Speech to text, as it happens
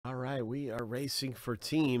right, we are racing for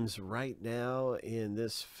teams right now in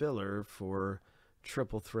this filler for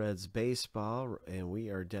Triple Threads Baseball, and we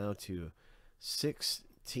are down to 6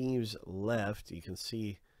 teams left. You can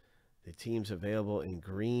see the teams available in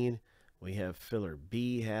green. We have filler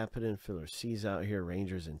B happening, filler C's out here,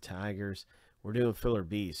 Rangers and Tigers. We're doing filler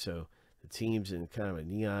B, so the teams in kind of a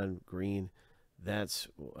neon green. That's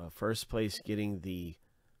first place getting the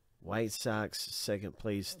White Sox, second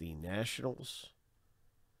place the Nationals.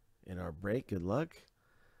 In our break, good luck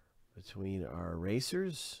between our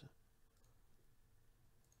racers.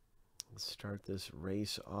 Let's start this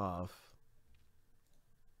race off.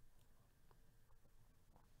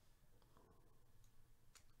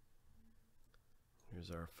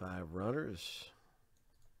 Here's our 5 runners.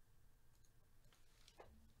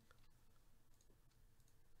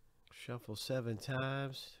 Shuffle 7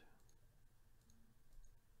 times.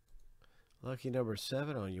 Lucky number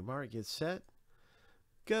 7 on your mark, get set,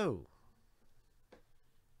 go.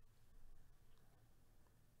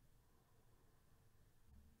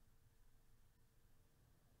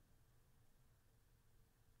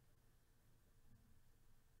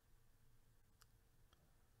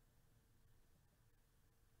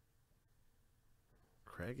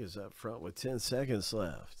 Craig is up front with 10 seconds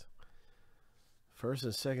left. First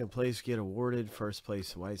and second place get awarded. First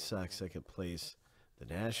place White Sox, second place the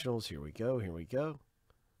Nationals. Here we go, here we go.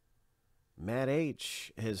 Matt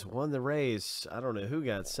H. has won the race. I don't know who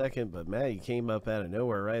got second, but Matt, you came up out of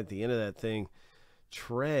nowhere right at the end of that thing.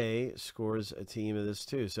 Trey scores a team of this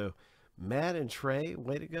too. So Matt and Trey,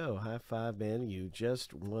 way to go. High five, man. You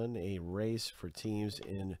just won a race for teams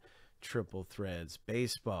in Triple Threads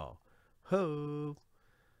Baseball. Ho!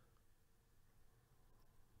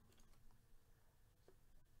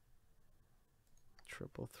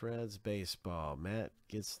 Triple Threads Baseball. Matt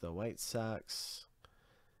gets the White Sox.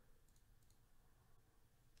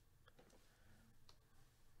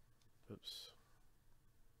 Oops.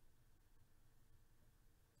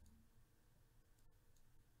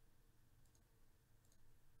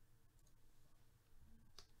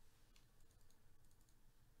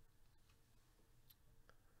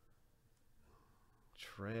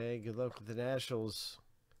 Trey, good luck with the Nationals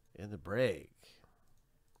in the break.